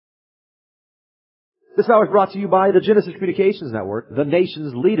This hour is brought to you by the Genesis Communications Network, the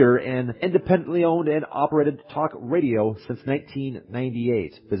nation's leader in independently owned and operated talk radio since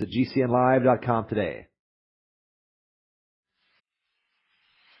 1998. Visit GCNlive.com today.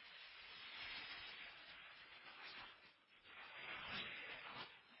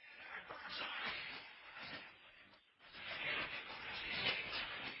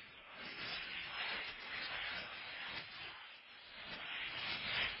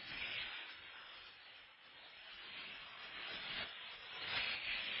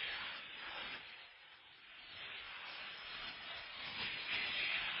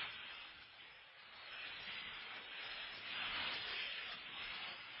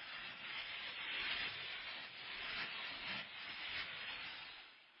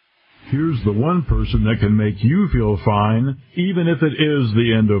 Here's the one person that can make you feel fine, even if it is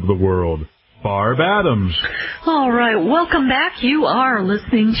the end of the world. Barb Adams. All right, welcome back. You are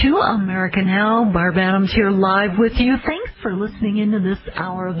listening to Amerika Now. Barb Adams here live with you. Thanks for listening into this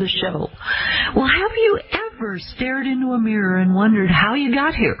hour of the show. Well, have you ever stared into a mirror and wondered how you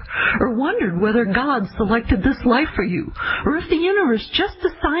got here? Or wondered whether God selected this life for you? Or if the universe just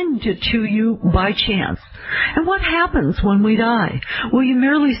assigned it to you by chance? And what happens when we die? Will you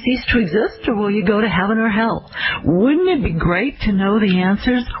merely cease to exist, or will you go to heaven or hell? Wouldn't it be great to know the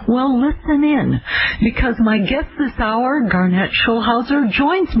answers? Well, listen in, because my guest this hour, Garnet Schulhauser,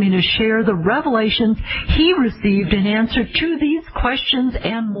 joins me to share the revelations he received in answer to these questions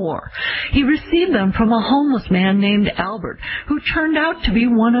and more. He received them from a homeless man named Albert, who turned out to be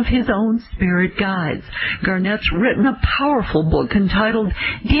one of his own spirit guides. Garnet's written a powerful book entitled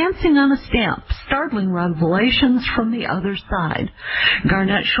Dancing on a Stamp, Startling Revelations from the Other Side.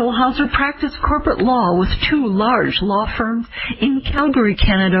 Garnet Schulhauser practiced corporate law with two large law firms in Calgary,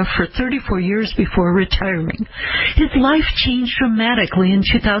 Canada for 34 years before retiring. His life changed dramatically in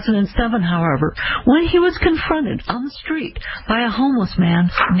 2007, however, when he was confronted on the street by a homeless man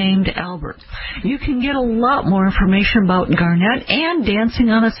named Albert. You can get a lot more information about Garnet and Dancing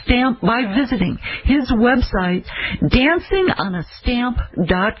on a Stamp by visiting his website,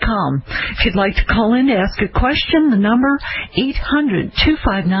 dancingonastamp.com. If you'd like to call in to ask a question, the number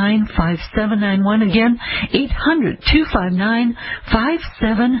 800-259-5791. Again,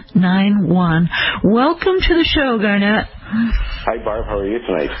 800-259-5791. Welcome to the show, Garnet. Hi, Barb. How are you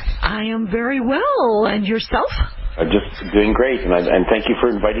tonight? I am very well. And yourself? I'm just doing great, and thank you for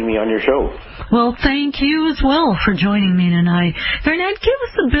inviting me on your show. Well, thank you as well for joining me tonight. Garnet, give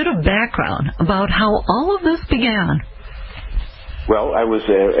us a bit of background about how all of this began. Well, I was,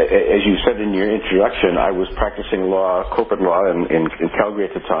 as you said in your introduction, I was practicing law, corporate law in Calgary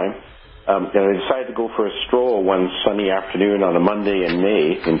at the time. And I decided to go for a stroll one sunny afternoon on a Monday in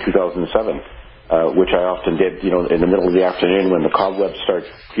May in 2007, which I often did, in the middle of the afternoon when the cobwebs start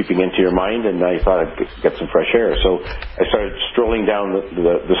creeping into your mind, and I thought I'd get some fresh air. So I started strolling down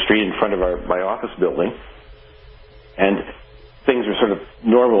the street in front of my office building, and things were sort of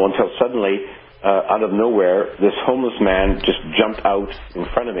normal until suddenly, out of nowhere, this homeless man just jumped out in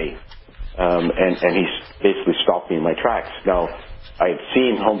front of me, and he basically stopped me in my tracks. Now, I had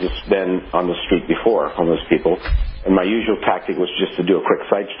seen homeless men on the street before, homeless people, and my usual tactic was just to do a quick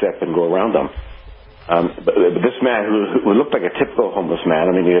sidestep and go around them. But this man, who looked like a typical homeless man,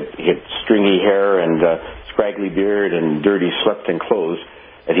 I mean, he had stringy hair and scraggly beard and dirty, slept-in clothes,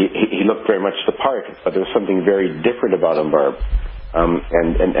 and he looked very much the part, but there was something very different about him, Barb.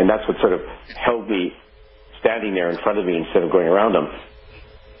 And that's what sort of held me standing there in front of me instead of going around him.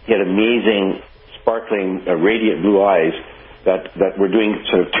 He had amazing, sparkling, radiant blue eyes that were doing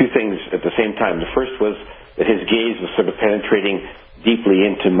sort of two things at the same time. The first was that his gaze was sort of penetrating deeply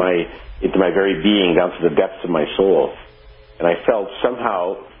into my very being, down to the depths of my soul. And I felt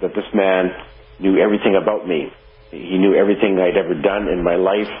somehow that this man knew everything about me. He knew everything I'd ever done in my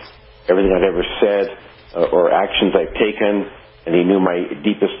life, everything I'd ever said, or actions I've taken, and he knew my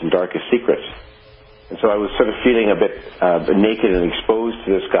deepest and darkest secrets. And so I was sort of feeling a bit naked and exposed to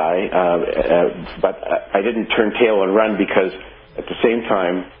this guy, but I didn't turn tail and run, because at the same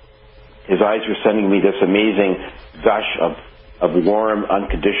time, his eyes were sending me this amazing gush of warm,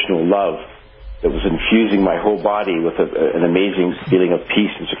 unconditional love that was infusing my whole body with an amazing feeling of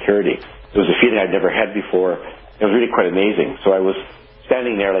peace and security. It was a feeling I'd never had before. It was really quite amazing. So I was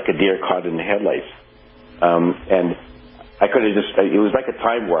standing there like a deer caught in the headlights. And I could have it was like a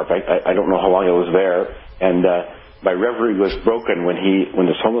time warp. I don't know how long I was there. And my reverie was broken when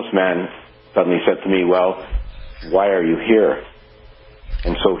this homeless man suddenly said to me, "Well, why are you here?"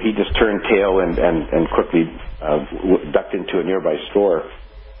 And so he just turned tail and quickly ducked into a nearby store.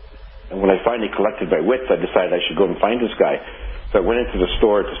 And when I finally collected my wits, I decided I should go and find this guy. So I went into the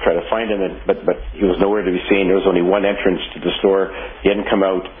store to try to find him, but he was nowhere to be seen. There was only one entrance to the store. He hadn't come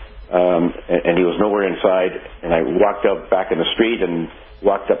out, and he was nowhere inside. And I walked out back in the street and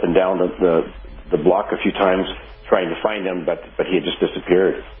walked up and down the block a few times trying to find him, but he had just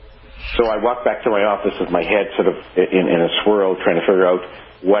disappeared. So I walked back to my office with my head sort of in a swirl, trying to figure out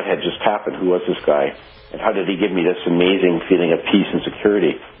what had just happened. Who was this guy? And how did he give me this amazing feeling of peace and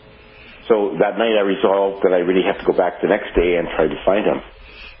security? So that night I resolved that I really have to go back the next day and try to find him.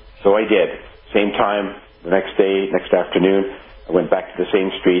 So I did. Same time, the next day, next afternoon, I went back to the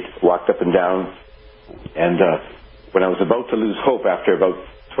same street, walked up and down, and when I was about to lose hope after about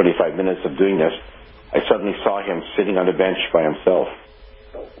 25 minutes of doing this, I suddenly saw him sitting on a bench by himself.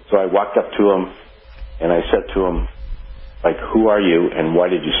 So I walked up to him and I said to him, like, who are you and why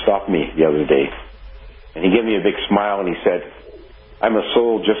did you stop me the other day? And he gave me a big smile and he said, I'm a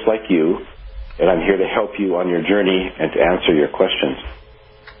soul just like you, and I'm here to help you on your journey and to answer your questions.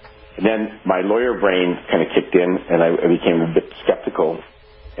 And then my lawyer brain kind of kicked in, and I became a bit skeptical.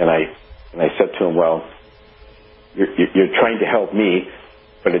 And I said to him, well, you're trying to help me,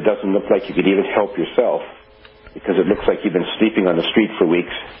 but it doesn't look like you could even help yourself, because it looks like you've been sleeping on the street for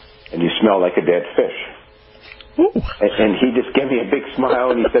weeks, and you smell like a dead fish. And he just gave me a big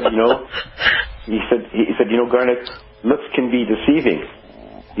smile, and he said, Garnet, looks can be deceiving.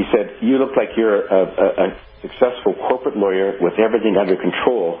 He said, you look like you're a successful corporate lawyer with everything under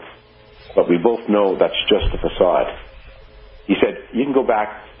control, but we both know that's just a facade. He said, you can go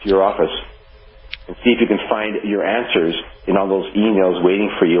back to your office and see if you can find your answers in all those emails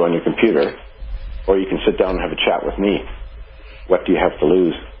waiting for you on your computer, or you can sit down and have a chat with me. What do you have to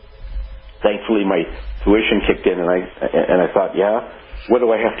lose? Thankfully, my tuition kicked in, and I thought, yeah, what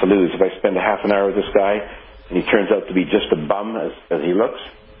do I have to lose? If I spend a half an hour with this guy, and he turns out to be just a bum as he looks,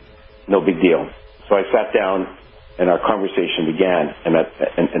 no big deal. So I sat down, and our conversation began, and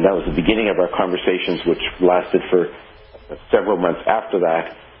that was the beginning of our conversations, which lasted for several months after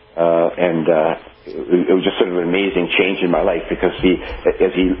that, and it was just sort of an amazing change in my life, because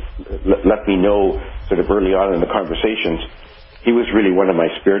as he let me know sort of early on in the conversations, he was really one of my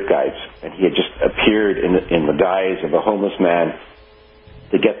spirit guides, and he had just appeared in the guise of a homeless man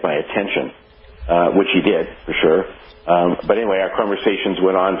to get my attention. Which he did, for sure. But anyway, our conversations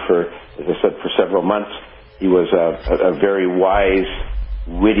went on for, as I said, for several months. He was a very wise,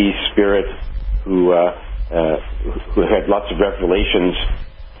 witty spirit who had lots of revelations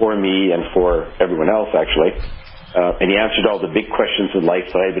for me and for everyone else, actually. And he answered all the big questions in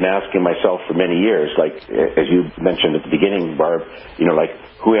life that I've been asking myself for many years, like, as you mentioned at the beginning, Barb, like,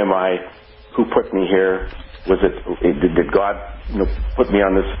 who am I? Who put me here? Did God put me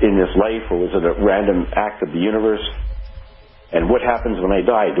in this life, or was it a random act of the universe? And what happens when I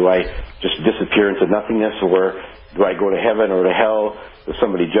die? Do I just disappear into nothingness, or do I go to heaven or to hell? Does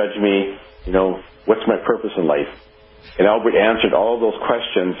somebody judge me? What's my purpose in life? And Albert answered all those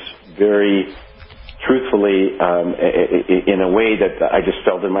questions very truthfully, in a way that I just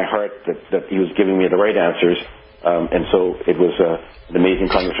felt in my heart that he was giving me the right answers. And so it was an amazing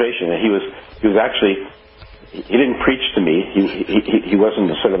conversation. And he was actually, he didn't preach to me. He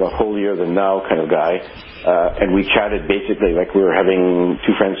wasn't sort of a holier than thou kind of guy. And we chatted basically like we were having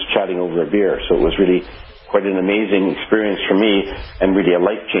two friends chatting over a beer. So it was really quite an amazing experience for me, and really a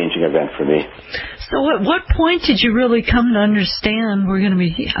life-changing event for me. So at what point did you really come to understand, we're going to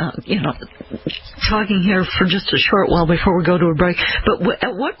be, talking here for just a short while before we go to a break, but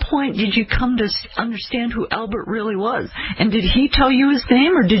at what point did you come to understand who Albert really was? And did he tell you his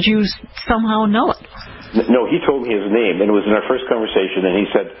name, or did you somehow know it? No, he told me his name, and it was in our first conversation, and he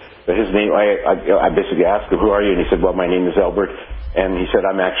said that his name, I basically asked him, who are you? And he said, well, my name is Albert, and he said,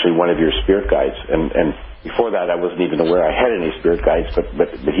 I'm actually one of your spirit guides. And before that, I wasn't even aware I had any spirit guides, but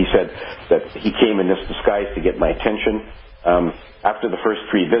he said that he came in this disguise to get my attention. After the first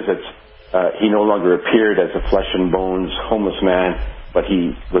 3 visits, he no longer appeared as a flesh and bones homeless man, but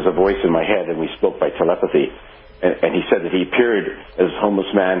he was a voice in my head, and we spoke by telepathy. And he said that he appeared as a homeless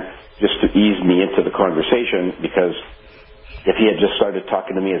man just to ease me into the conversation, because if he had just started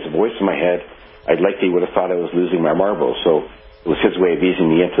talking to me as a voice in my head, I'd likely would have thought I was losing my marbles. So it was his way of easing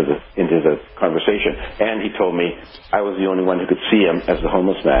me into the conversation. And he told me I was the only one who could see him as the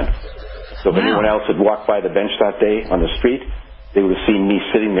homeless man. So if anyone else had walked by the bench that day on the street, they would have seen me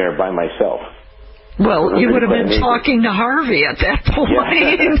sitting there by myself. Well, you would have been talking to Harvey at that point.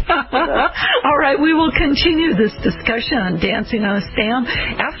 Yeah. All right, we will continue this discussion on Dancing on a Stand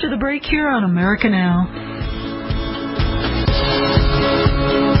after the break here on Amerika Now.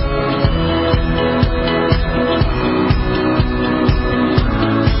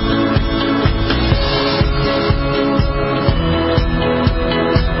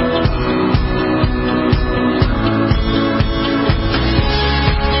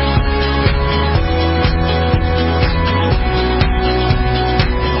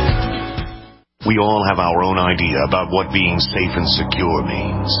 all have our own idea about what being safe and secure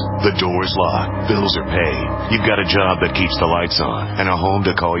means. The door's locked, bills are paid, you've got a job that keeps the lights on, and a home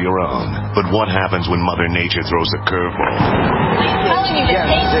to call your own. But what happens when Mother Nature throws a curveball?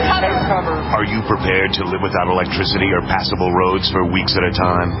 Are you prepared to live without electricity or passable roads for weeks at a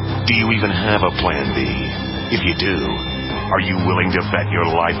time? Do you even have a plan B? If you do, are you willing to bet your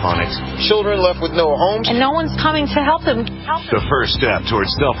life on it? Children left with no homes. And no one's coming to help them. The first step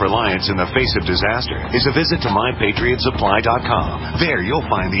towards self-reliance in the face of disaster is a visit to MyPatriotSupply.com. There you'll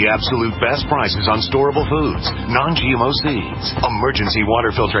find the absolute best prices on storable foods, non-GMO seeds, emergency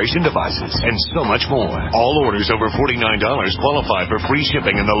water filtration devices, and so much more. All orders over $49 qualify for free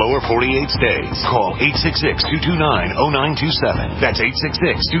shipping in the lower 48 states. Call 866-229-0927. That's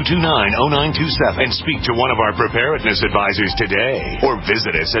 866-229-0927. And speak to one of our preparedness advisors today, or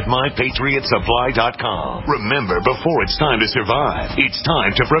visit us at MyPatriotSupply.com. Remember, before it's time to survive, it's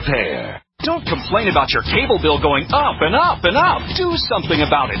time to prepare. Don't complain about your cable bill going up and up and up. Do something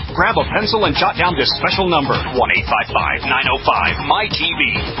about it. Grab a pencil and jot down this special number,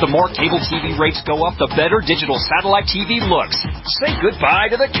 1-855-905-MY-TV. The more cable TV rates go up, the better digital satellite TV looks. Say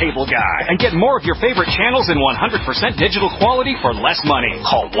goodbye to the cable guy and get more of your favorite channels in 100% digital quality for less money.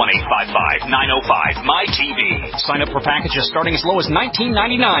 Call 1-855-905-MY-TV. Sign up for packages starting as low as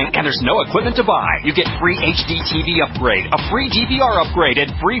 $19.99, and there's no equipment to buy. You get free HD TV upgrade, a free DVR upgrade, and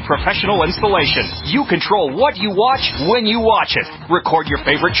free professional installation. You control what you watch when you watch it. Record your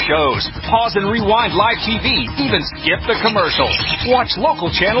favorite shows. Pause and rewind live TV. Even skip the commercials. Watch local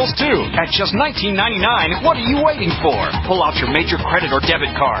channels too. At just $19.99, what are you waiting for? Pull out your major credit or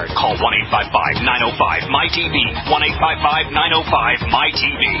debit card. Call 1-855-905-MY-TV.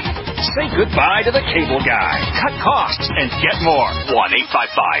 1-855-905-MY-TV. Say goodbye to the cable guy. Cut costs and get more.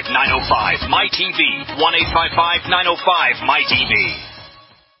 1-855-905-MY-TV. 1-855-905-MY-TV.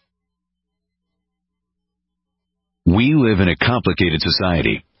 We live in a complicated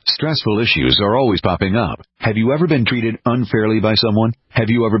society. Stressful issues are always popping up. Have you ever been treated unfairly by someone? Have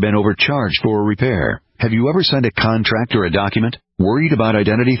you ever been overcharged for a repair? Have you ever signed a contract or a document? Worried about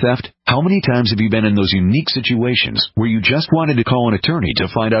identity theft? How many times have you been in those unique situations where you just wanted to call an attorney to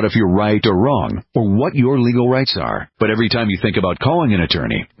find out if you're right or wrong, or what your legal rights are? But every time you think about calling an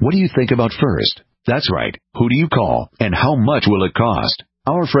attorney, what do you think about first? That's right. Who do you call, and how much will it cost?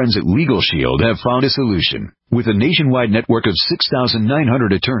 Our friends at Legal Shield have found a solution. With a nationwide network of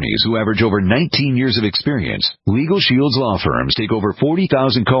 6,900 attorneys who average over 19 years of experience, Legal Shield's law firms take over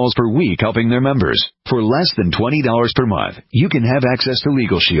 40,000 calls per week helping their members. For less than $20 per month, you can have access to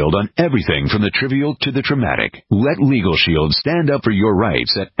Legal Shield on everything from the trivial to the traumatic. Let Legal Shield stand up for your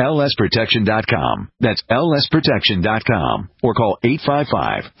rights at lsprotection.com. That's lsprotection.com. Or call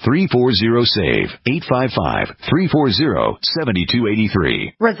 855-340-SAVE.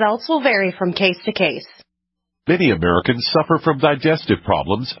 855-340-7283. Results will vary from case to case. Many Americans suffer from digestive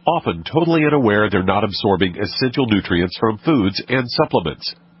problems, often totally unaware they're not absorbing essential nutrients from foods and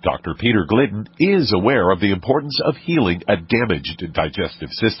supplements. Dr. Peter Glidden is aware of the importance of healing a damaged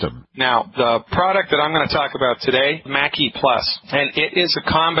digestive system. Now, the product that I'm going to talk about today, Mackey Plus, and it is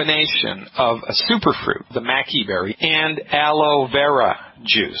a combination of a superfruit, the Mackey berry, and aloe vera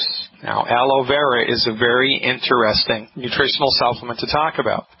juice. Now, aloe vera is a very interesting nutritional supplement to talk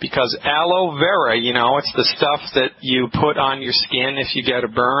about because aloe vera, you know, it's the stuff that you put on your skin if you get a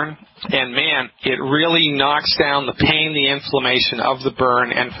burn. And, man, it really knocks down the pain, the inflammation of the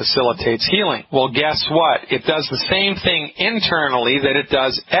burn, and facilitates healing. Well, guess what? It does the same thing internally that it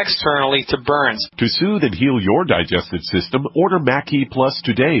does externally to burns. To soothe and heal your digestive system, order Mackey Plus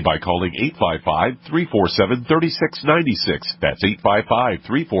today by calling 855-347-3696. That's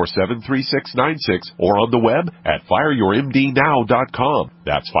 855-347-3696. Or on the web at fireyourmdnow.com.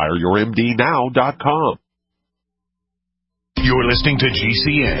 That's fireyourmdnow.com. You're listening to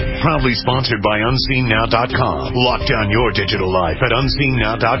GCN, proudly sponsored by UnseenNow.com. Lock down your digital life at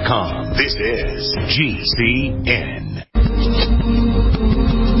UnseenNow.com. This is GCN.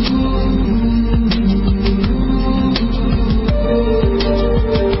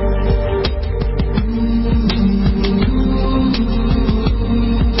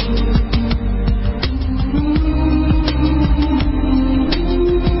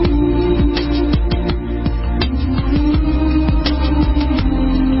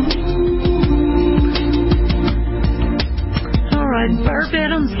 Barb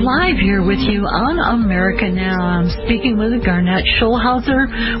Adams live here with you on Amerika Now. I'm speaking with Garnet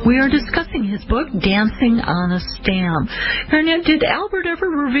Schulhauser. We are discussing his book, Dancing on a Stamp. Garnet, did Albert ever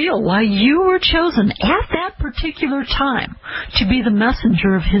reveal why you were chosen at that particular time to be the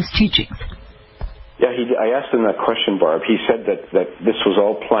messenger of his teachings? Yeah, I asked him that question, Barb. He said that this was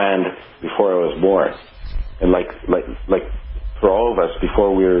all planned before I was born. And like for all of us, before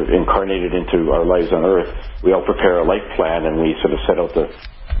we were incarnated into our lives on Earth, we all prepare a life plan and we sort of set out the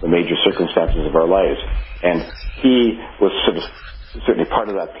major circumstances of our lives. And he was sort of certainly part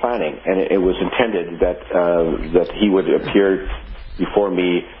of that planning, and it was intended that he would appear before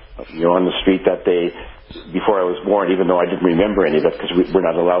me, on the street that day before I was born, even though I didn't remember any of it, because we're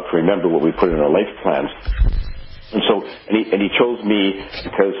not allowed to remember what we put in our life plans. And so, he chose me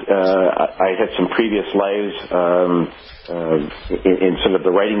because I had some previous lives in sort of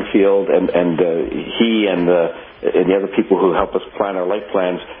the writing field, and he and the other people who help us plan our life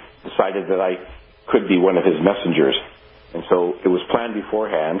plans decided that I could be one of his messengers. And so it was planned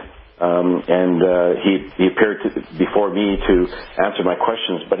beforehand. He appeared before me to answer my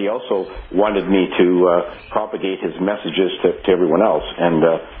questions, but he also wanted me to propagate his messages to everyone else. And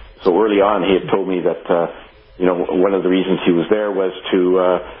so early on, he had told me that one of the reasons he was there was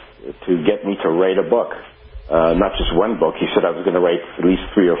to get me to write a book, not just one book. He said I was going to write at least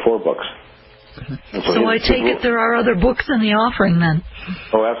 3 or 4 books. So I take it there are other books in the offering then?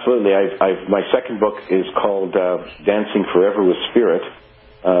 Oh, absolutely. My second book is called Dancing Forever with Spirit.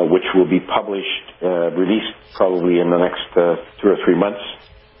 Which will be released probably in the next 2 or 3 months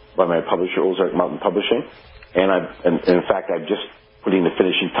by my publisher, Ozark Mountain Publishing. And in fact, I'm just putting the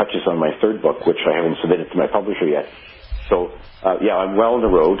finishing touches on my third book, which I haven't submitted to my publisher yet. So, I'm well on the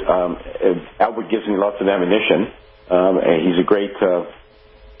road. Albert gives me lots of ammunition. He's a great sort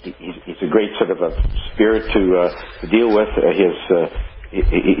of a spirit to deal with.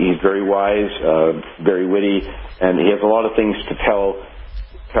 He's very wise, very witty, and he has a lot of things to tell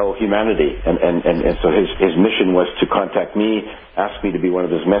humanity, and so his mission was to contact me, ask me to be one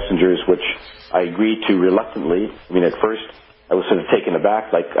of his messengers, which I agreed to reluctantly. I mean, at first I was sort of taken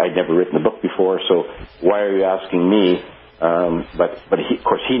aback, like I'd never written a book before, so why are you asking me? But of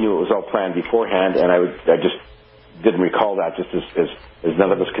course he knew it was all planned beforehand, and I just didn't recall that, just as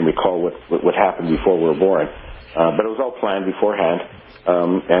none of us can recall what happened before we were born. But it was all planned beforehand,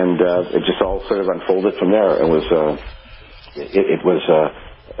 and it just all sort of unfolded from there. It was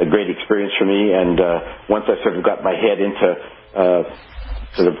a great experience for me, and once I sort of got my head into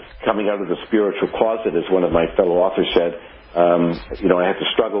sort of coming out of the spiritual closet, as one of my fellow authors said, I had to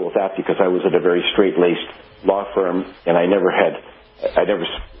struggle with that because I was at a very straight-laced law firm, and I never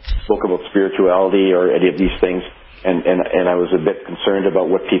spoke about spirituality or any of these things, and I was a bit concerned about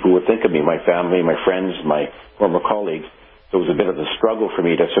what people would think of me, my family, my friends, my former colleagues. So it was a bit of a struggle for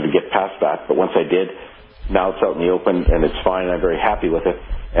me to sort of get past that, but once I did, now it's out in the open, and it's fine. I'm very happy with it.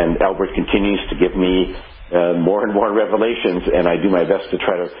 And Albert continues to give me more and more revelations, and I do my best to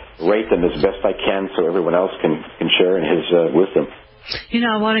try to write them as best I can so everyone else can share in his wisdom.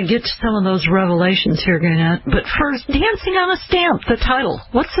 I want to get to some of those revelations here, Garnet. But first, Dancing on a Stamp, the title.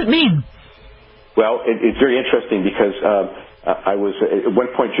 What's it mean? Well, it's very interesting because I was, at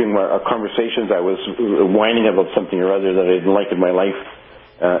one point during our conversations, I was whining about something or other that I didn't like in my life.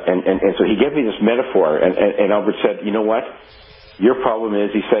 And so he gave me this metaphor, and Albert said, you know what? Your problem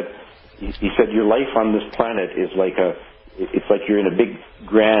is, he said, your life on this planet is it's like you're in a big,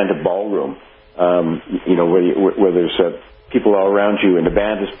 grand ballroom, where there's people all around you, and the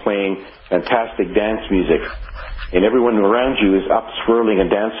band is playing fantastic dance music, and everyone around you is up swirling and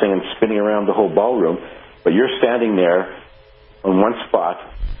dancing and spinning around the whole ballroom, but you're standing there on one spot,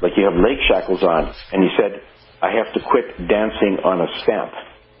 like you have leg shackles on, and he said, I have to quit dancing on a stamp.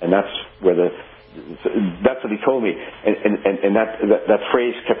 And that's what he told me, and that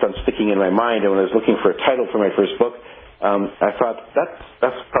phrase kept on sticking in my mind. And when I was looking for a title for my first book, I thought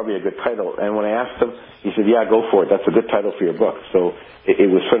that's probably a good title. And when I asked him, he said, "Yeah, go for it. That's a good title for your book." So it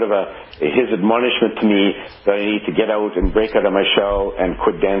was sort of his admonishment to me that I need to get out and break out of my shell and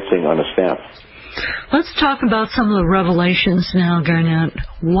quit dancing on a stamp. Let's talk about some of the revelations now, Garnet.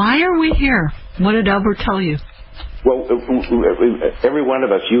 Why are we here? What did Albert tell you? Well, every one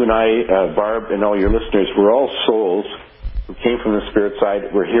of us, you and I, Barb, and all your listeners, we're all souls who came from the spirit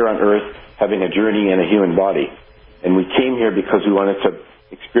side. We're here on Earth having a journey in a human body. And we came here because we wanted to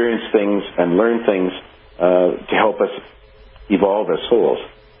experience things and learn things to help us evolve as souls.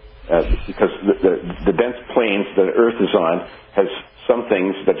 Because the dense planes that Earth is on has some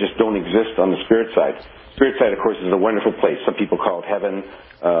things that just don't exist on the spirit side. Spirit side, of course, is a wonderful place. Some people call it heaven,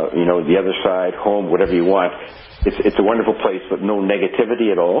 the other side, home, whatever you want. It's a wonderful place with no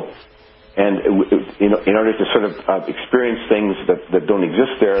negativity at all. And in order to sort of experience things that don't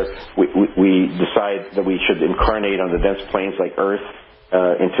exist there, we decide that we should incarnate on the dense planes like Earth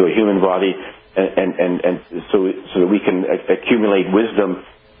into a human body, and so that we can accumulate wisdom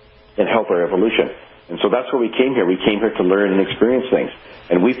and help our evolution. And so that's why we came here. We came here to learn and experience things.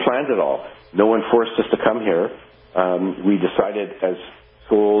 And we planned it all. No one forced us to come here. We decided as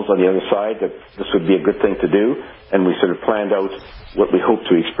souls on the other side that this would be a good thing to do. And we sort of planned out what we hoped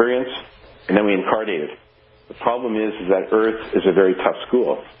to experience. And then we incarnated. The problem is that Earth is a very tough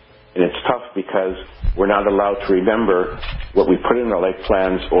school. And it's tough because we're not allowed to remember what we put in our life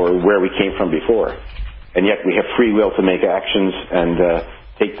plans or where we came from before. And yet we have free will to make actions and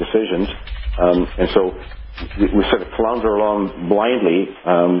take decisions. And so we sort of flounder along blindly,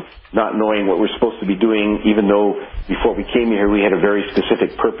 not knowing what we're supposed to be doing, even though before we came here we had a very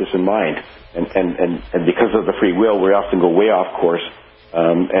specific purpose in mind. And because of the free will, we often go way off course.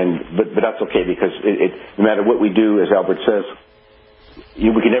 But that's okay, because no matter what we do, as Albert says,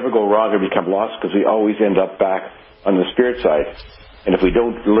 we can never go wrong or become lost, because we always end up back on the spirit side. And if we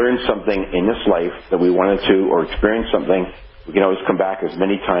don't learn something in this life that we wanted to, or experience something, we can always come back as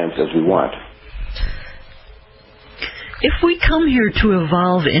many times as we want. If we come here to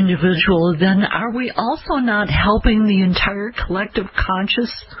evolve individually, then are we also not helping the entire collective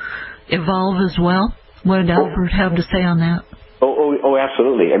conscious evolve as well? What did Albert have to say on that? Oh,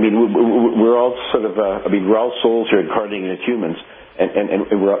 absolutely. I mean, we're all sort of, we're all souls here incarnating as humans,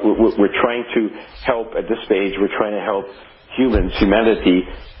 and we're trying to help at this stage. We're trying to help humanity,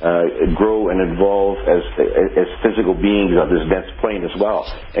 grow and evolve as physical beings on this dense plane as well.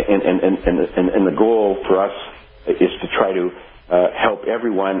 And the goal for us is to try to help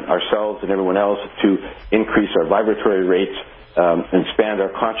everyone, ourselves and everyone else, to increase our vibratory rates, expand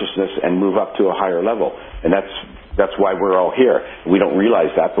our consciousness, and move up to a higher level. And that's why we're all here. We don't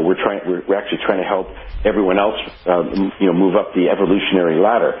realize that, but we're actually trying to help everyone else, move up the evolutionary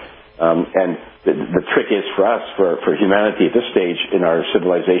ladder. And the trick is for us, for humanity at this stage in our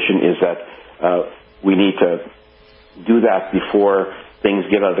civilization, is that we need to do that before things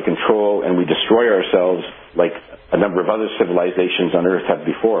get out of control and we destroy ourselves, like a number of other civilizations on Earth have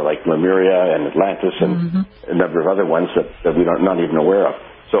before, like Lemuria and Atlantis and a number of other ones that we're not even aware of.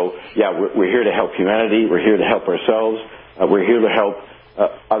 So, yeah, we're here to help humanity. We're here to help ourselves. We're here to help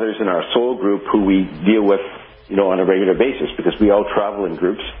others in our soul group who we deal with, on a regular basis, because we all travel in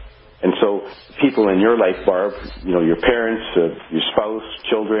groups. And so people in your life, Barb, your parents, your spouse,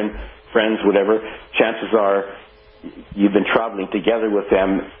 children, friends, whatever, chances are you've been traveling together with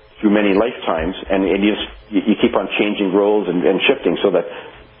them through many lifetimes, and you keep on changing roles and shifting, so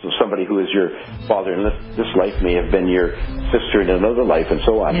somebody who is your father in this life may have been your sister in another life, and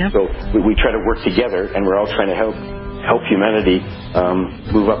so on. Yeah. So we try to work together, and we're all trying to help humanity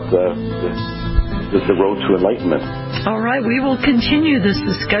move up the road to enlightenment. All right, we will continue this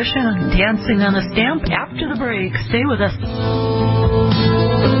discussion on Dancing on a Stamp after the break. Stay with us.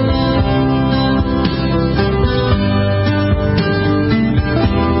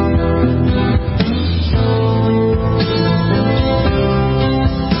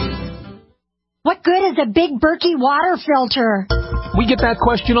 What good is a Big Berkey water filter? We get that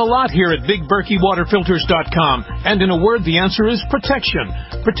question a lot here at BigBerkeyWaterFilters.com. And in a word, the answer is protection.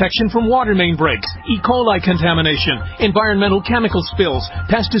 Protection from water main breaks, E. coli contamination, environmental chemical spills,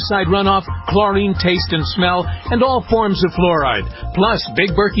 pesticide runoff, chlorine taste and smell, and all forms of fluoride. Plus,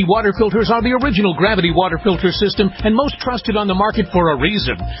 Big Berkey water filters are the original gravity water filter system and most trusted on the market for a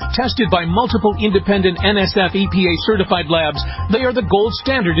reason. Tested by multiple independent NSF EPA certified labs, they are the gold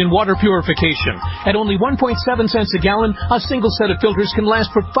standard in water purification. At only 1.7 cents a gallon, a single set of filters can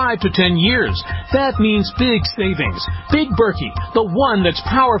last for 5 to 10 years. That means big savings. Big Berkey, the one that's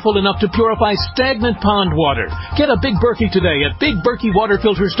powerful enough to purify stagnant pond water. Get a Big Berkey today at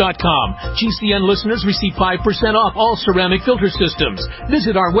BigBerkeyWaterFilters.com. GCN listeners receive 5% off all ceramic filter systems.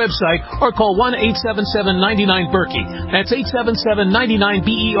 Visit our website or call 1-877-99-BERKEY. That's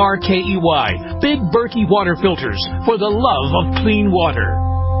 877-99-BERKEY. Big Berkey Water Filters, for the love of clean water.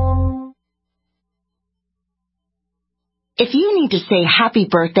 If you need to say happy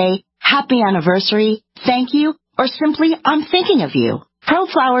birthday, happy anniversary, thank you, or simply I'm thinking of you,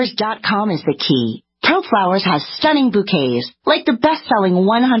 ProFlowers.com is the key. ProFlowers has stunning bouquets, like the best-selling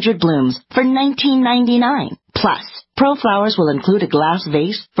 100 blooms for $19.99. Plus, ProFlowers will include a glass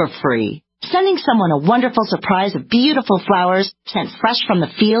vase for free. Sending someone a wonderful surprise of beautiful flowers sent fresh from the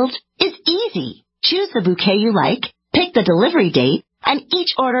field is easy. Choose the bouquet you like, pick the delivery date, and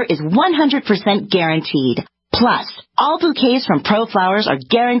each order is 100% guaranteed. Plus, all bouquets from ProFlowers are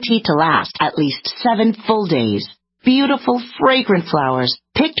guaranteed to last at least 7 full days. Beautiful, fragrant flowers,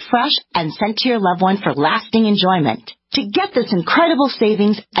 picked fresh and sent to your loved one for lasting enjoyment. To get this incredible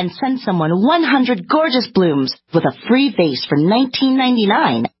savings and send someone 100 gorgeous blooms with a free vase for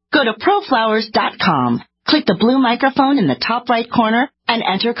 $19.99, go to ProFlowers.com. Click the blue microphone in the top right corner and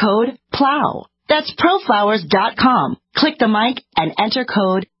enter code PLOW. That's proflowers.com. Click the mic and enter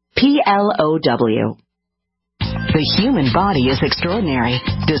code PLOW. The human body is extraordinary.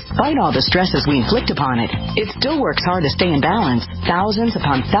 Despite all the stresses we inflict upon it, it still works hard to stay in balance. Thousands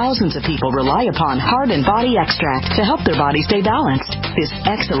upon thousands of people rely upon Heart and Body Extract to help their body stay balanced. This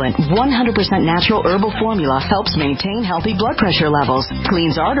excellent 100% natural herbal formula helps maintain healthy blood pressure levels,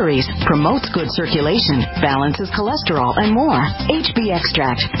 cleans arteries, promotes good circulation, balances cholesterol, and more. HB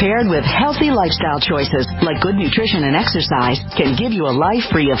Extract, paired with healthy lifestyle choices like good nutrition and exercise, can give you a life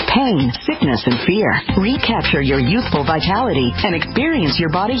free of pain, sickness, and fear. Recapture your youthful vitality and experience your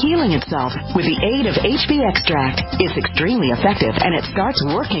body healing itself with the aid of HB Extract. It's extremely effective and it starts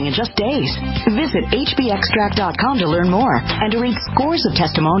working in just days. Visit hbextract.com to learn more and to read scores of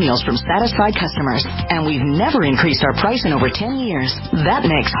testimonials from satisfied customers. And we've never increased our price in over 10 years. That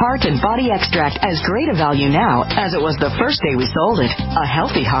makes Heart and Body Extract as great a value now as it was the first day we sold it. A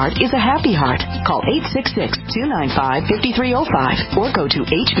healthy heart is a happy heart. Call 866-295-5305 or go to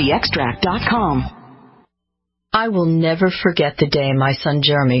hbextract.com. I will never forget the day my son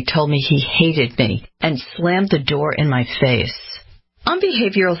Jeremy told me he hated me and slammed the door in my face. I'm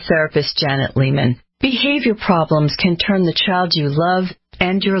behavioral therapist Janet Lehman. Behavior problems can turn the child you love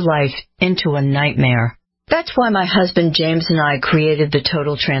and your life into a nightmare. That's why my husband James and I created the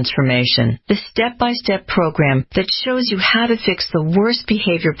Total Transformation, the step-by-step program that shows you how to fix the worst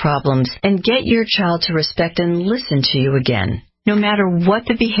behavior problems and get your child to respect and listen to you again. No matter what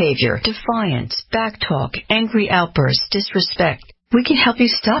the behavior, defiance, backtalk, angry outbursts, disrespect, we can help you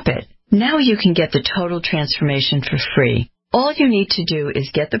stop it. Now you can get the Total Transformation for free. All you need to do is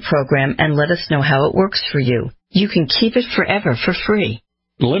get the program and let us know how it works for you. You can keep it forever for free.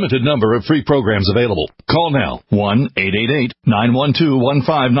 Limited number of free programs available. Call now.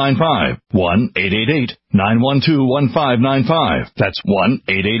 1-888-912-1595. 1-888-912-1595. That's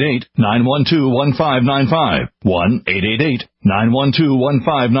 1-888-912-1595.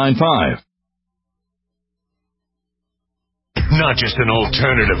 1-888-912-1595. Not just an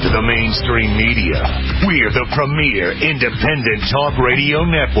alternative to the mainstream media. We're the premier independent talk radio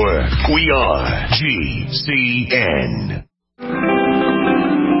network. We are GCN.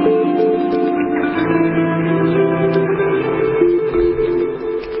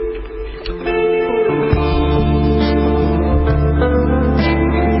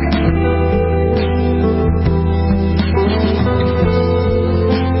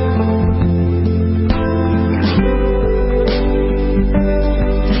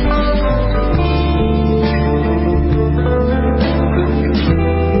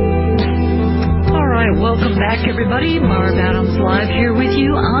 Everybody, Barb Adams live here with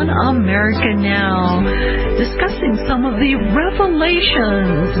you on Amerika Now, discussing some of the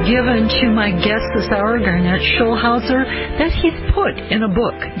revelations given to my guest this hour, Garnet Schulhauser, that he's put in a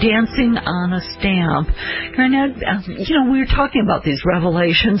book, Dancing on a Stamp. Garnet, we were talking about these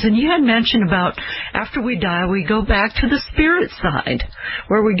revelations, and you had mentioned about after we die, we go back to the spirit side,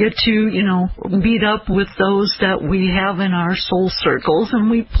 where we get to, meet up with those that we have in our soul circles, and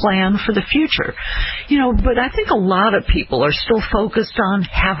we plan for the future. But I think a lot of people are still focused on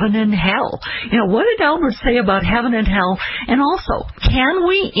heaven and hell. What did Albert say about heaven and hell? And also, can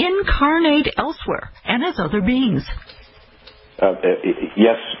we incarnate elsewhere and as other beings?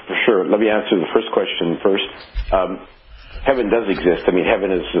 Yes, for sure. Let me answer the first question first. Heaven does exist.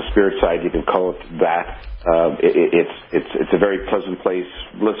 Heaven is the spirit side. You can call it that. It's a very pleasant place,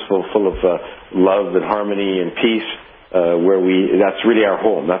 blissful, full of love and harmony and peace. That's really our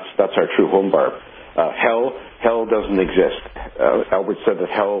home. That's our true home, Barb. Hell doesn't exist. Albert said that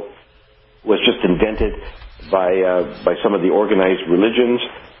hell was just invented by some of the organized religions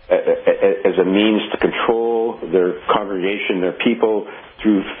as a means to control their congregation, their people,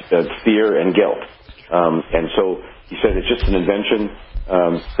 through fear and guilt. And so he said it's just an invention,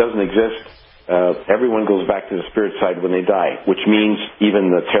 doesn't exist. Everyone goes back to the spirit side when they die, which means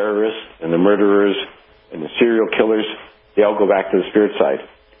even the terrorists and the murderers and the serial killers, they all go back to the spirit side,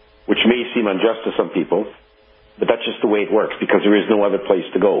 which may seem unjust to some people, but that's just the way it works, because there is no other place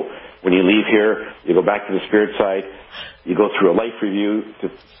to go. When you leave here, you go back to the spirit side, you go through a life review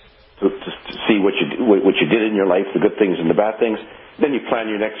to see what you did in your life, the good things and the bad things. Then you plan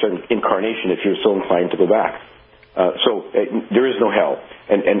your next incarnation if you're so inclined to go back. So there is no hell.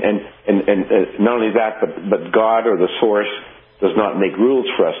 And not only that, but God or the source does not make rules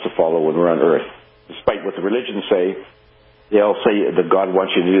for us to follow when we're on earth. Despite what the religions say, they all say that God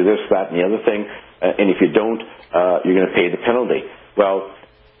wants you to do this, that, and the other thing, and if you don't, you're going to pay the penalty. Well,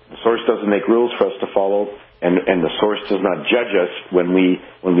 the source doesn't make rules for us to follow, and the source does not judge us when we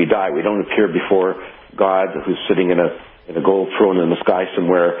die. We don't appear before God, who's sitting in and a gold throne in the sky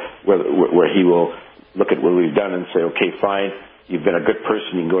somewhere where he will look at what we've done and say, okay, fine, you've been a good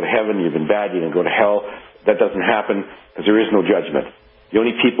person, you can go to heaven, you've been bad, you can go to hell. That doesn't happen because there is no judgment. The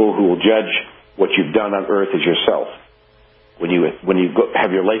only people who will judge what you've done on earth is yourself. When you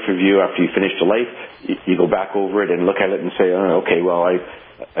have your life review after you finish the life, you go back over it and look at it and say, oh, okay, well, I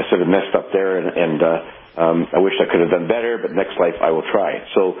sort of messed up there, and I wish I could have done better, but next life I will try.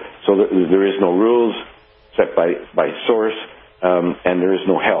 So there is no rules set by source, and there is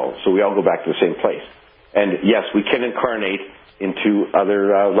no hell. So we all go back to the same place. And yes, we can incarnate into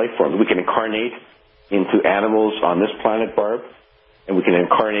other life forms. We can incarnate into animals on this planet, Barb, and we can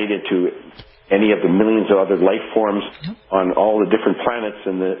incarnate into any of the millions of other life forms on all the different planets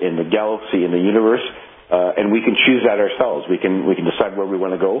in the galaxy, in the universe, and we can choose that ourselves. We can decide where we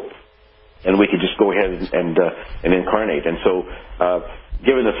want to go, and we can just go ahead and incarnate. And so,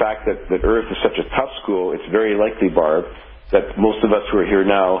 given the fact that Earth is such a tough school, it's very likely, Barb, that most of us who are here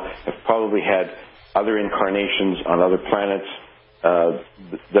now have probably had other incarnations on other planets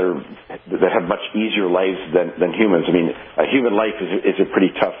that have much easier lives than humans. I mean, a human life is a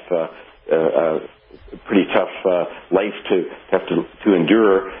pretty tough life to have to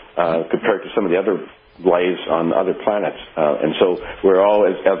endure compared to some of the other lives on other planets. And so we're all,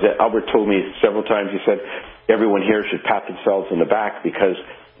 as Albert told me several times, he said, everyone here should pat themselves on the back because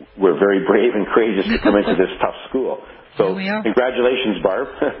we're very brave and courageous to come into this tough school. So congratulations, Barb.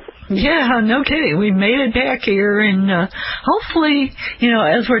 Yeah, no kidding. We made it back here, and hopefully,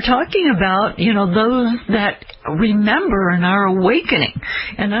 as we're talking about, those that remember and are awakening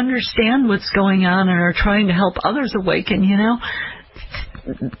and understand what's going on and are trying to help others awaken,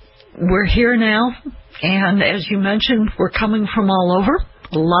 we're here now, and as you mentioned, we're coming from all over.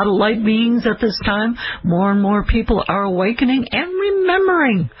 A lot of light beings at this time. More and more people are awakening and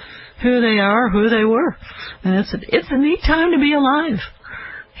remembering who they are, who they were. And it's a neat time to be alive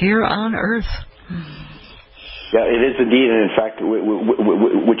here on Earth. Yeah, it is indeed. And in fact,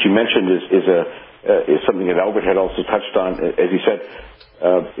 what you mentioned is something that Albert had also touched on. As he said,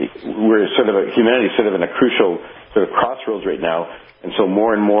 we're humanity is sort of in a crucial sort of crossroads right now. And so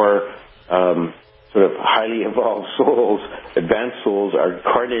more and more sort of highly evolved souls, advanced souls, are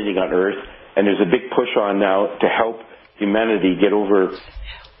incarnating on Earth. And there's a big push on now to help humanity get over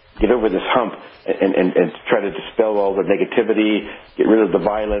this hump and try to dispel all the negativity, get rid of the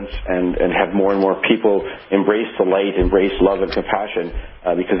violence, and have more and more people embrace the light, embrace love and compassion,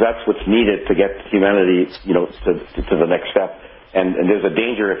 because that's what's needed to get humanity, to the next step. And there's a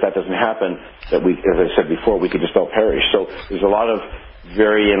danger if that doesn't happen that we, as I said before, we could just all perish. So there's a lot of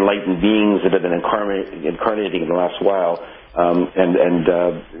very enlightened beings that have been incarnating in the last while.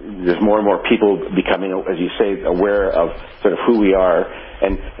 And there's more and more people becoming, as you say, aware of sort of who we are,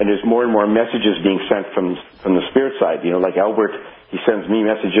 and there's more and more messages being sent from the spirit side. Like Albert, he sends me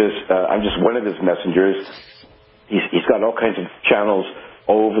messages. I'm just one of his messengers. He's got all kinds of channels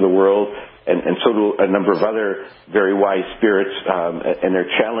all over the world, and so do a number of other very wise spirits, and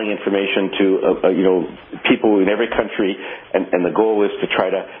they're channeling information to people in every country, and the goal is to try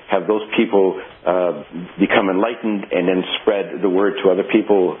to have those people become enlightened and then spread the word to other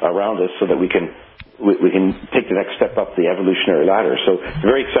people around us so that we can take the next step up the evolutionary ladder. So it's a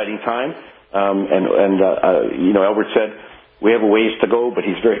very exciting time, Albert said we have a ways to go, but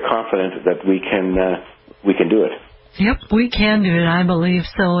he's very confident that we can do it. Yep, we can do it. I believe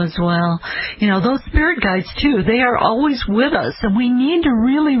so as well. Those spirit guides, too, they are always with us, and we need to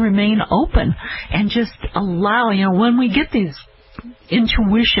really remain open and just allow, when we get these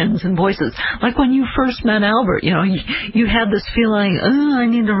intuitions and voices, like when you first met Albert, you had this feeling, I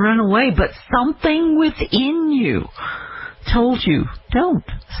need to run away, but something within you told you, don't,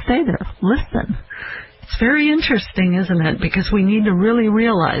 stay there, listen. It's very interesting, isn't it? Because we need to really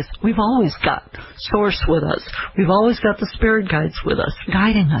realize we've always got Source with us. We've always got the spirit guides with us,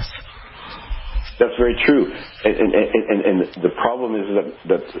 guiding us. That's very true. And the problem is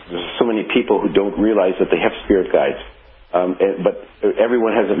that there's so many people who don't realize that they have spirit guides. But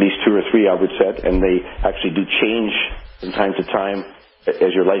everyone has at least 2 or 3, Albert said, and they actually do change from time to time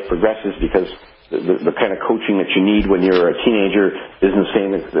as your life progresses, because the kind of coaching that you need when you're a teenager isn't the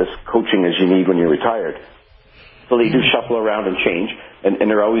same as coaching as you need when you're retired. So they do shuffle around and change, and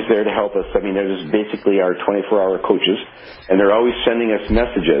they're always there to help us. I mean, they're just basically our 24-hour coaches, and they're always sending us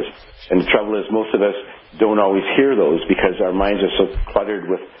messages. And the trouble is, most of us don't always hear those because our minds are so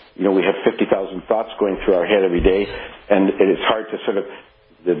cluttered with, we have 50,000 thoughts going through our head every day, and it's hard to sort of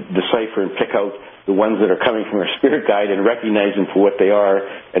decipher and pick out the ones that are coming from our spirit guide and recognize them for what they are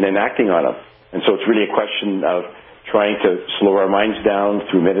and then acting on them. And so it's really a question of trying to slow our minds down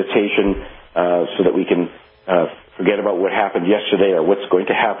through meditation so that we can forget about what happened yesterday or what's going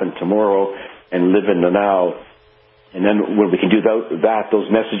to happen tomorrow and live in the now. And then when we can do that, those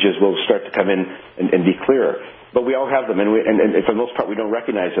messages will start to come in and be clearer. But we all have them, and for the most part, we don't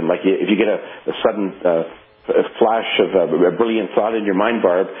recognize them. Like if you get a sudden a flash of a brilliant thought in your mind,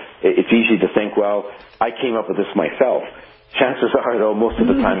 Barb, it's easy to think, well, I came up with this myself. Chances are, though, most of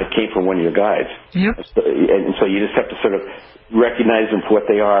the time it came from one of your guides. Yep. And so you just have to sort of recognize them for what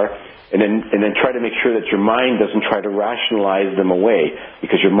they are, and then try to make sure that your mind doesn't try to rationalize them away,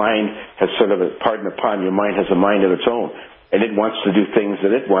 because your mind has sort of pardon the pun, your mind has a mind of its own, and it wants to do things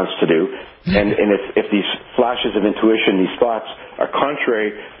that it wants to do. And if these flashes of intuition, these thoughts, are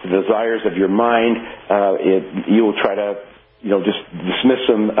contrary to the desires of your mind, you will try to just dismiss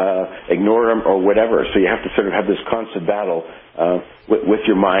them, ignore them, or whatever. So you have to sort of have this constant battle with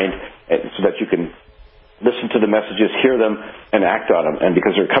your mind, so that you can listen to the messages, hear them, and act on them. And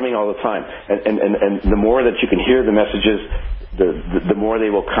because they're coming all the time, and the more that you can hear the messages, the more they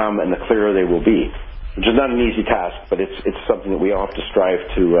will come, and the clearer they will be. Which is not an easy task, but it's something that we all have to strive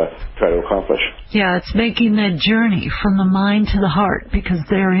to try to accomplish. Yeah, it's making that journey from the mind to the heart, because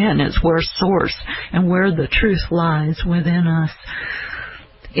therein is where source and where the truth lies within us.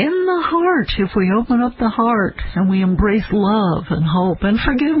 In the heart, if we open up the heart and we embrace love and hope and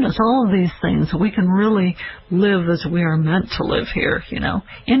forgiveness, all of these things, we can really live as we are meant to live here, In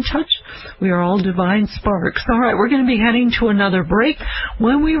touch, we are all divine sparks. All right, we're going to be heading to another break.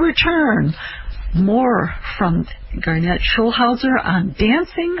 When we return, more from Garnet Schulhauser on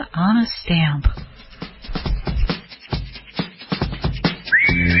Dancing on a Stamp.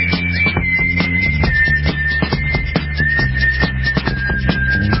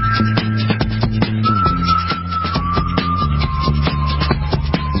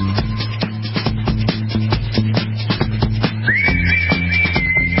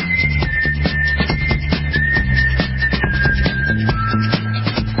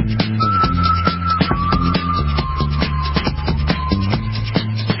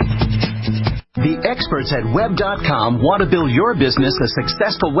 Experts at Web.com want to build your business a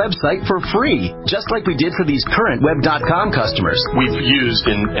successful website for free, just like we did for these current Web.com customers. We've used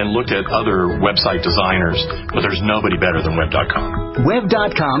and looked at other website designers, but there's nobody better than Web.com.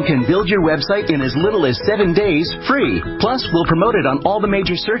 Web.com can build your website in as little as 7 days free. Plus, we'll promote it on all the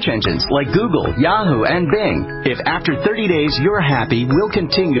major search engines like Google, Yahoo, and Bing. If after 30 days you're happy, we'll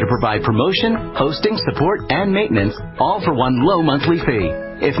continue to provide promotion, hosting, support, and maintenance, all for one low monthly fee.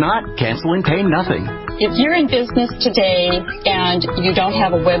 If not, cancel and pay nothing. If you're in business today and you don't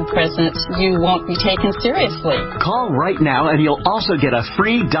have a web presence, you won't be taken seriously. Call right now and you'll also get a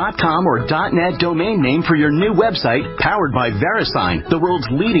free .com or .net domain name for your new website, powered by VeriSign, the world's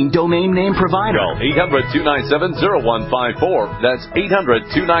leading domain name provider. Call 800-297-0154. That's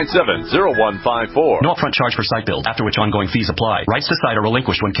 800-297-0154. No upfront charge for site build, after which ongoing fees apply. Rights to site are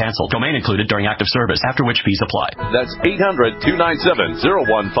relinquished when canceled. Domain included during active service, after which fees apply. That's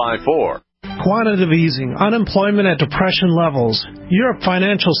 800-297-0154. Quantitative easing, unemployment at depression levels, Europe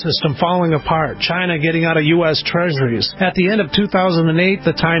financial system falling apart, China getting out of U.S. treasuries. At the end of 2008,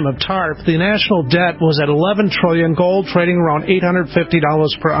 the time of TARP, the national debt was at $11 trillion, gold trading around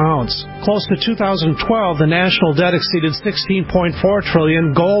 $850 per ounce. Close to 2012, the national debt exceeded $16.4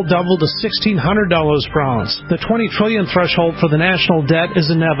 trillion, gold doubled to $1,600 per ounce. The $20 trillion threshold for the national debt is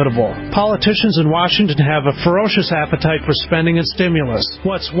inevitable. Politicians in Washington have a ferocious appetite for spending and stimulus.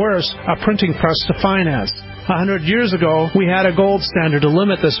 What's worse, a printing press to finance. 100 years ago, we had a gold standard to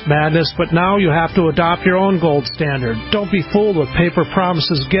limit this madness, but now you have to adopt your own gold standard. Don't be fooled with paper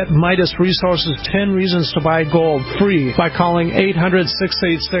promises. Get Midas Resources 10 Reasons to Buy Gold free by calling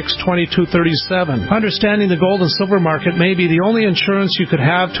 800-686-2237. Understanding the gold and silver market may be the only insurance you could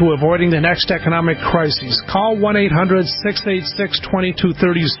have to avoiding the next economic crisis. Call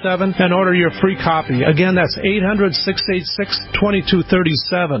 1-800-686-2237 and order your free copy. Again, that's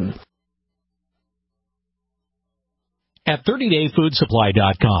 800-686-2237. At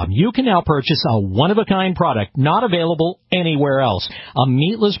 30dayfoodsupply.com, you can now purchase a one-of-a-kind product not available anywhere else. A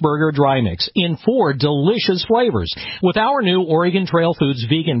meatless burger dry mix in 4 delicious flavors. With our new Oregon Trail Foods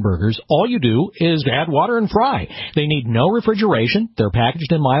vegan burgers, all you do is add water and fry. They need no refrigeration. They're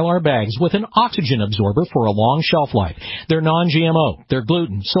packaged in Mylar bags with an oxygen absorber for a long shelf life. They're non-GMO. They're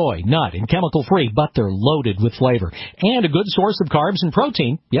gluten, soy, nut, and chemical-free, but they're loaded with flavor. And a good source of carbs and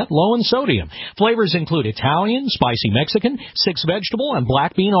protein, yet low in sodium. Flavors include Italian, spicy Mexican, Mexican, 6 vegetable, and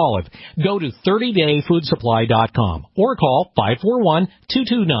black bean olive. Go to 30dayfoodsupply.com or call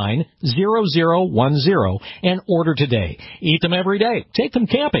 541-229-0010 and order today. Eat them every day, take them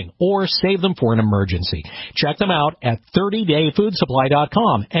camping, or save them for an emergency. Check them out at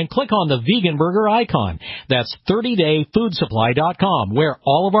 30dayfoodsupply.com and click on the vegan burger icon. That's 30dayfoodsupply.com, where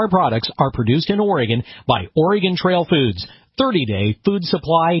all of our products are produced in Oregon by Oregon Trail Foods.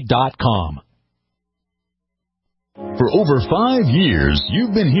 30dayfoodsupply.com. For over 5 years,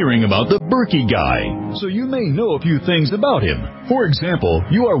 you've been hearing about the Berkey Guy, so you may know a few things about him. For example,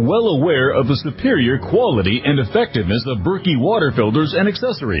 you are well aware of the superior quality and effectiveness of Berkey water filters and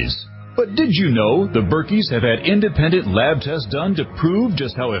accessories. But did you know the Berkeys have had independent lab tests done to prove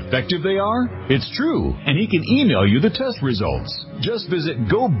just how effective they are? It's true, and he can email you the test results. Just visit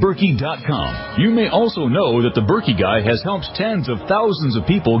GoBerkey.com. You may also know that the Berkey Guy has helped tens of thousands of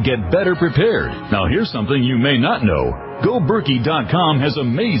people get better prepared. Now here's something you may not know. GoBerkey.com has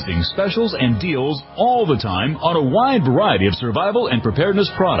amazing specials and deals all the time on a wide variety of survival and preparedness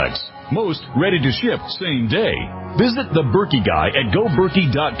products. Most ready to ship same day. Visit the Berkey Guy at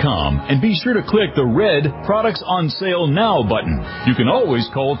GoBerkey.com and be sure to click the red Products on Sale Now button. You can always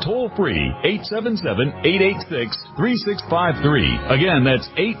call toll-free 877-886-3653. Again, that's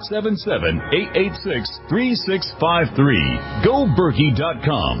 877-886-3653.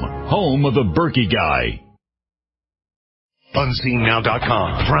 GoBerkey.com, home of the Berkey Guy.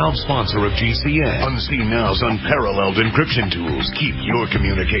 UnseenNow.com, proud sponsor of GCN. Unseen Now's unparalleled encryption tools keep your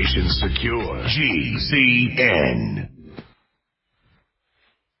communications secure. GCN.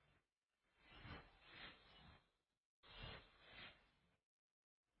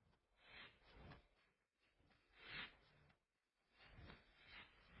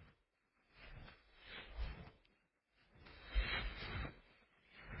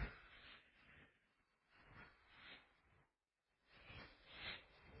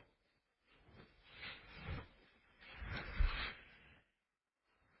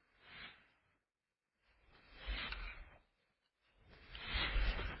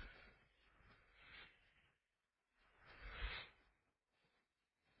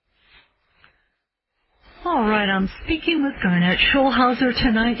 All right, I'm speaking with Garnet Schulhauser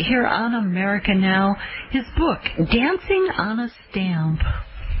tonight here on Amerika Now. His book, Dancing on a Stamp.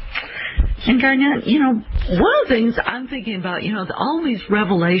 And Garnet, one of the things I'm thinking about, all these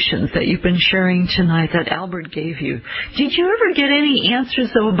revelations that you've been sharing tonight that Albert gave you. Did you ever get any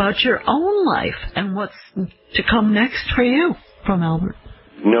answers, though, about your own life and what's to come next for you from Albert?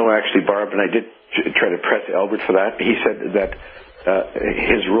 No, actually, Barb, and I did try to press Albert for that. He said that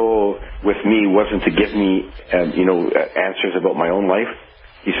his role with me wasn't to give me, answers about my own life.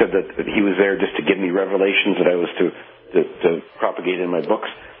 He said that he was there just to give me revelations that I was to propagate in my books.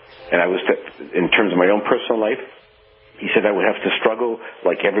 And I was in terms of my own personal life, he said I would have to struggle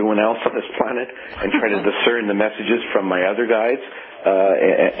like everyone else on this planet and try to discern the messages from my other guides,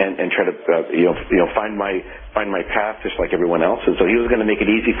 and try to, find my path just like everyone else. And so he was going to make it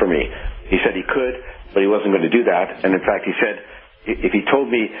easy for me. He said he could, but he wasn't going to do that. And in fact, he said, if he told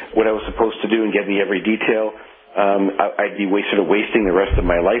me what I was supposed to do and give me every detail, I'd be wasting the rest of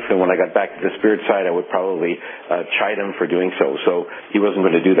my life. And when I got back to the spirit side, I would probably chide him for doing so. So he wasn't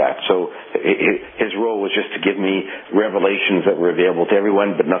going to do that. So his role was just to give me revelations that were available to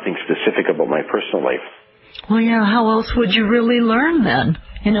everyone, but nothing specific about my personal life. Well, yeah, how else would you really learn then?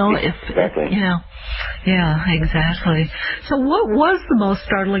 Exactly. Yeah, exactly. So what was the most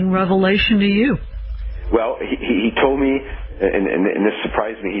startling revelation to you? Well, he told me, and this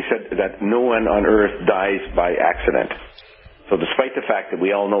surprised me, he said that no one on earth dies by accident. So despite the fact that we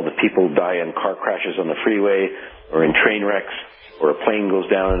all know that people die in car crashes on the freeway or in train wrecks or a plane goes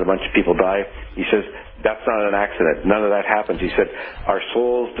down and a bunch of people die, he says that's not an accident. None of that happens. He said our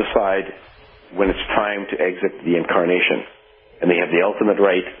souls decide when it's time to exit the incarnation. And they have the ultimate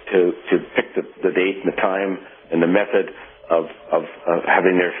right to pick the date and the time and the method of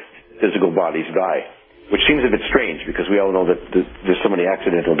having their physical bodies die. Which seems a bit strange because we all know that there's so many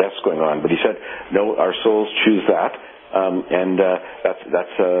accidental deaths going on. But he said, no, our souls choose that, and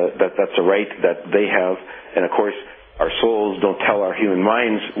that's a right that they have. And of course, our souls don't tell our human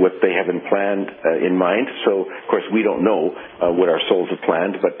minds what they have planned in mind. So of course, we don't know what our souls have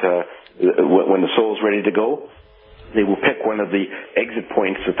planned. But when the soul's ready to go, they will pick one of the exit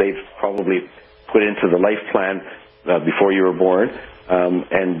points that they've probably put into the life plan before you were born.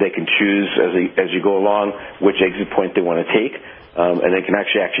 And they can choose as you go along which exit point they want to take, and they can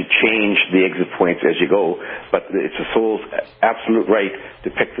actually change the exit points as you go. But it's the soul's absolute right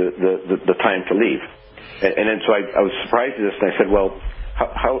to pick the time to leave. And then so I was surprised at this, and I said, well,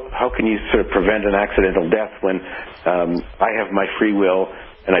 how can you sort of prevent an accidental death when I have my free will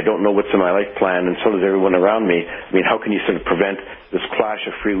and I don't know what's in my life plan, and so does everyone around me? I mean, how can you sort of prevent this clash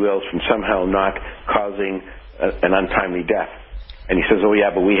of free wills from somehow not causing an untimely death? And he says, oh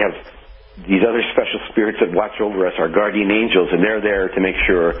yeah, but we have these other special spirits that watch over us, our guardian angels, and they're there to make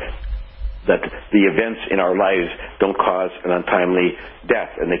sure that the events in our lives don't cause an untimely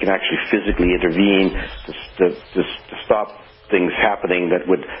death, and they can actually physically intervene to stop things happening that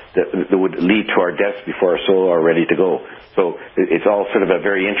would lead to our deaths before our soul are ready to go. So it's all sort of a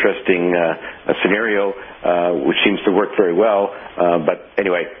very interesting scenario, which seems to work very well. But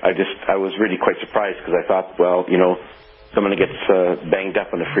anyway, I was really quite surprised, because I thought, well, you know, someone that gets banged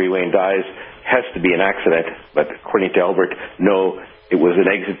up on the freeway and dies has to be an accident. But according to Albert, no, it was an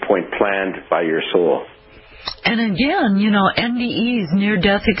exit point planned by your soul. And again, you know, NDEs,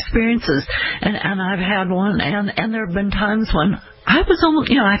 near-death experiences, and I've had one, and there have been times when I was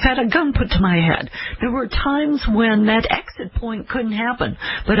almost, you know, I've had a gun put to my head. There were times when that exit point couldn't happen,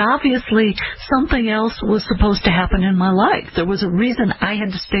 but obviously something else was supposed to happen in my life. There was a reason I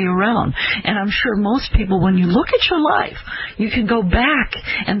had to stay around. And I'm sure most people, when you look at your life, you can go back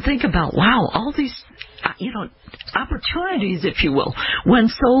and think about, wow, all these, you know, opportunities, if you will, when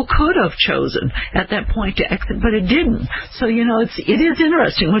soul could have chosen at that point to exit, but it didn't. So, you know, it is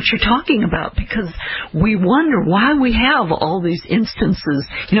interesting what you're talking about, because we wonder why we have all these instances,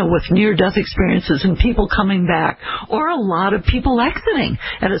 you know, with near-death experiences and people coming back, or a lot of people exiting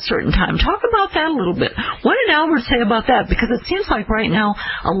at a certain time. Talk about that a little bit. What did Albert say about that? Because it seems like right now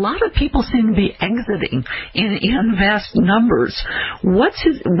a lot of people seem to be exiting in vast numbers.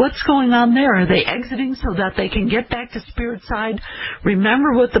 What's going on there? Are they exiting so that they can get back to spirit side,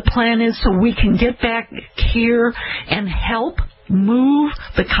 remember what the plan is, so we can get back here and help move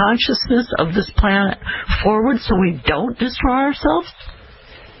the consciousness of this planet forward so we don't destroy ourselves?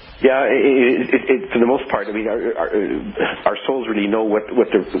 Yeah, for the most part, I mean, our souls really know what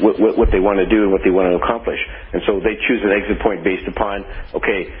they want to do and what they want to accomplish, and so they choose an exit point based upon,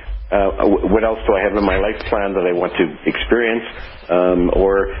 okay, what else do I have in my life plan that I want to experience?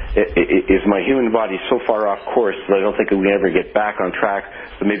 Or is my human body so far off course that I don't think we can ever get back on track,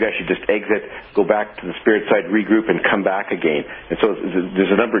 so maybe I should just exit, go back to the spirit side, regroup, and come back again? And so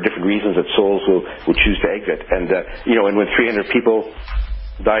there's a number of different reasons that souls will choose to exit. And, you know, and when 300 people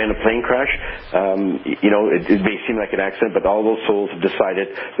die in a plane crash, you know, it may seem like an accident, but all those souls have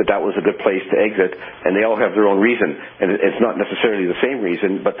decided that was a good place to exit, and they all have their own reason. And it's not necessarily the same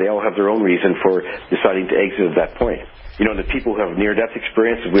reason, but they all have their own reason for deciding to exit at that point. You know, the people who have near-death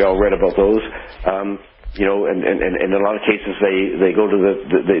experiences, we all read about those. You know, and in a lot of cases they go to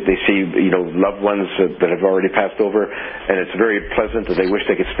they see, you know, loved ones that have already passed over, and it's very pleasant that they wish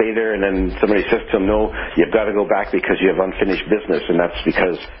they could stay there, and then somebody says to them, no, you've got to go back because you have unfinished business, and that's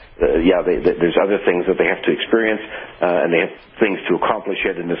because there's other things that they have to experience, and they have things to accomplish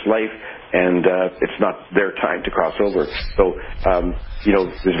yet in this life, and it's not their time to cross over. So, you know,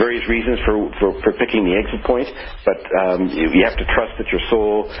 there's various reasons for picking the exit point, but you have to trust that your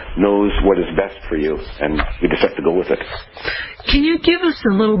soul knows what is best for you, and you just have to go with it. Can you give us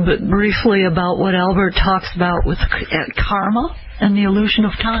a little bit briefly about what Albert talks about with karma and the illusion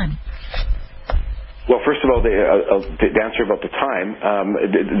of time? Well, first of all, to answer about the time,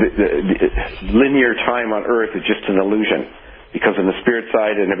 the linear time on Earth is just an illusion, because on the spirit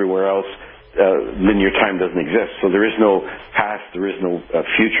side and everywhere else, linear time doesn't exist. So there is no past, there is no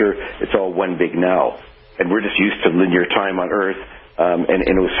future. It's all one big now. And we're just used to linear time on Earth, and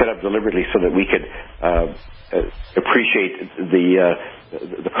it was set up deliberately so that we could appreciate the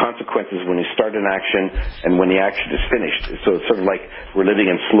consequences when you start an action and when the action is finished. So it's sort of like we're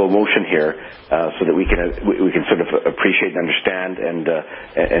living in slow motion here, so that we can sort of appreciate and understand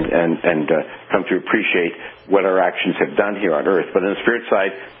and come to appreciate what our actions have done here on Earth. But on the spirit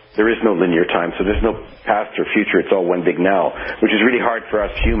side, there is no linear time, so there's no past or future. It's all one big now, which is really hard for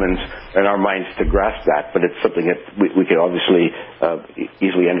us humans and our minds to grasp that, but it's something that we can obviously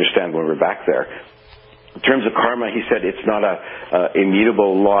easily understand when we're back there. In terms of karma, he said it's not a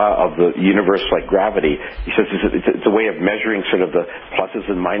immutable law of the universe like gravity. He says it's a way of measuring sort of the pluses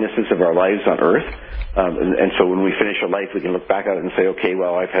and minuses of our lives on Earth. And so when we finish a life, we can look back at it and say, okay,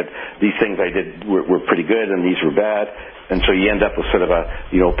 well, I've had these things I did were pretty good, and these were bad. And so you end up with sort of a,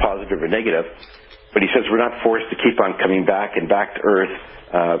 you know, positive or negative. But he says we're not forced to keep on coming back and back to Earth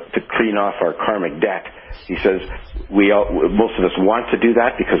to clean off our karmic debt. he says, most of us want to do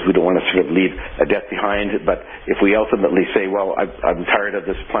that because we don't want to sort of leave a debt behind. But if we ultimately say, well, I'm tired of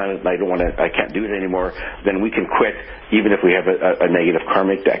this planet and I can't do it anymore, then we can quit even if we have a negative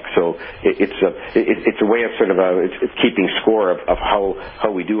karmic deck. So it's a way of sort of it's keeping score of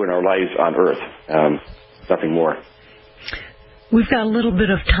how we do in our lives on Earth. Nothing more. We've got a little bit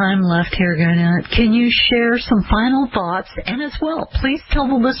of time left here, Garnet. Can you share some final thoughts? And as well, please tell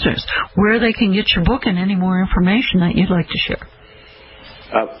the listeners where they can get your book and any more information that you'd like to share.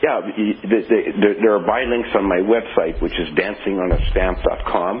 There are buy links on my website, which is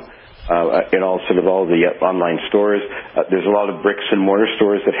dancingonastamp.com, and all the online stores. There's a lot of bricks and mortar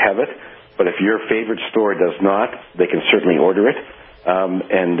stores that have it, but if your favorite store does not, they can certainly order it.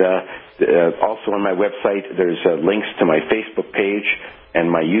 Also on my website, there's links to my Facebook page and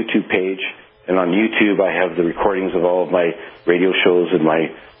my YouTube page. And on YouTube, I have the recordings of all of my radio shows and my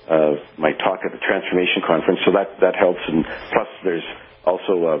talk at the Transformation Conference. So that helps. And plus, there's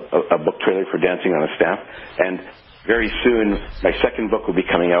also a book trailer for Dancing on a Stamp. And very soon, my second book will be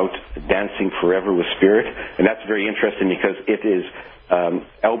coming out, Dancing Forever with Spirit. And that's very interesting because it is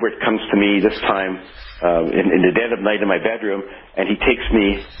Albert comes to me this time in the dead of night in my bedroom, and he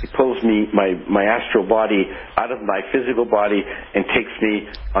pulls me, my astral body out of my physical body and takes me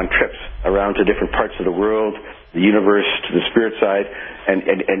on trips around to different parts of the world, the universe, to the spirit side, and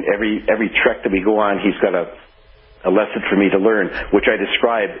every trek that we go on, he's got a lesson for me to learn, which I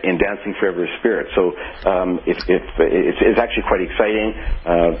describe in Dancing Forever with Spirit. So it's actually quite exciting,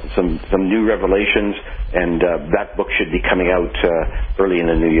 some new revelations, and that book should be coming out early in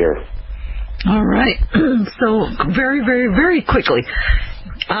the new year. All right. So very, very, very quickly,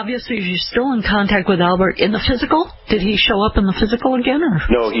 obviously you're still in contact with Albert in the physical. Did he show up in the physical again? Or?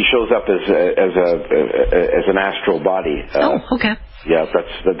 No, he shows up as an astral body. Okay. Yeah,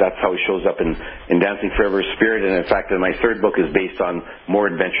 that's how he shows up in Dancing Forever Spirit, and in fact, my third book is based on more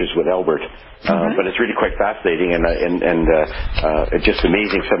adventures with Albert. But it's really quite fascinating, and it's just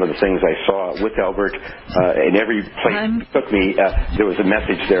amazing some of the things I saw with Albert. In every place he took me, there was a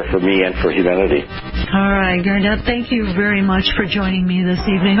message there for me and for humanity. All right, Garnet, thank you very much for joining me this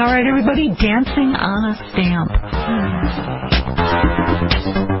evening. All right, everybody, Dancing on a Stamp.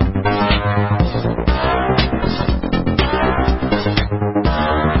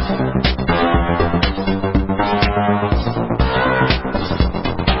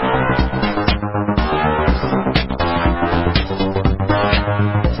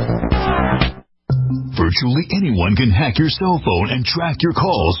 Virtually anyone can hack your cell phone and track your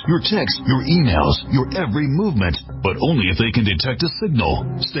calls, your texts, your emails, your every movement, but only if they can detect a signal.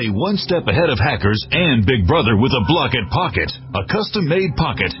 Stay one step ahead of hackers and Big Brother with a Block-It Pocket, a custom-made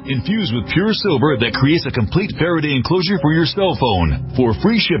pocket infused with pure silver that creates a complete Faraday enclosure for your cell phone. For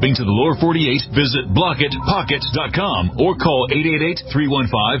free shipping to the lower 48, visit blockitpocket.com or call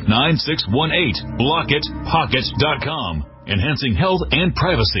 888-315-9618. blockitpocket.com, enhancing health and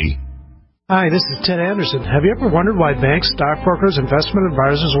privacy. Hi, this is Ted Anderson. Have you ever wondered why banks, stockbrokers, investment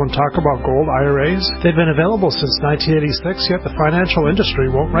advisors won't talk about gold IRAs? They've been available since 1986, yet the financial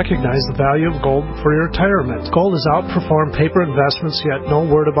industry won't recognize the value of gold for your retirement. Gold has outperformed paper investments, yet no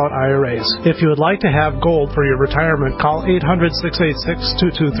word about IRAs. If you would like to have gold for your retirement, call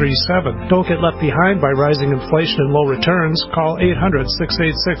 800-686-2237. Don't get left behind by rising inflation and low returns. Call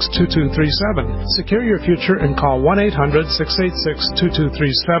 800-686-2237. Secure your future and call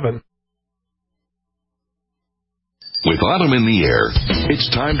 1-800-686-2237. With autumn in the air, it's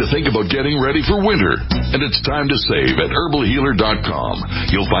time to think about getting ready for winter. And it's time to save at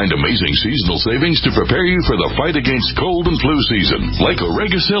herbalhealer.com. You'll find amazing seasonal savings to prepare you for the fight against cold and flu season. Like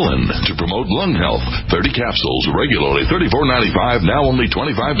Oregacillin to promote lung health. 30 capsules, regularly $34.95, now only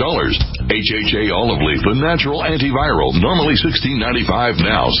 $25. HHA olive leaf, a natural antiviral, normally $16.95,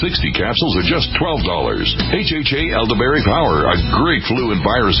 now 60 capsules are just $12. HHA elderberry power, a great flu and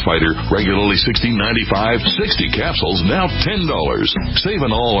virus fighter, regularly $16.95, 60 capsules now $10. Save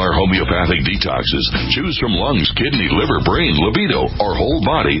on all our homeopathic detoxes. Choose from lungs, kidney, liver, brain, libido, or whole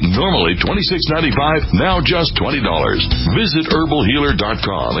body. Normally $26.95, now just $20. Visit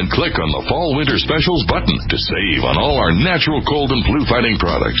herbalhealer.com and click on the Fall Winter Specials button to save on all our natural cold and flu fighting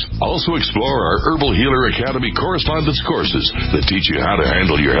products. Also explore our Herbal Healer Academy correspondence courses that teach you how to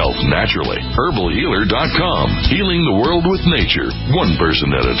handle your health naturally. herbalhealer.com. Healing the world with nature, one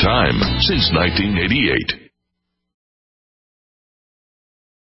person at a time, since 1988.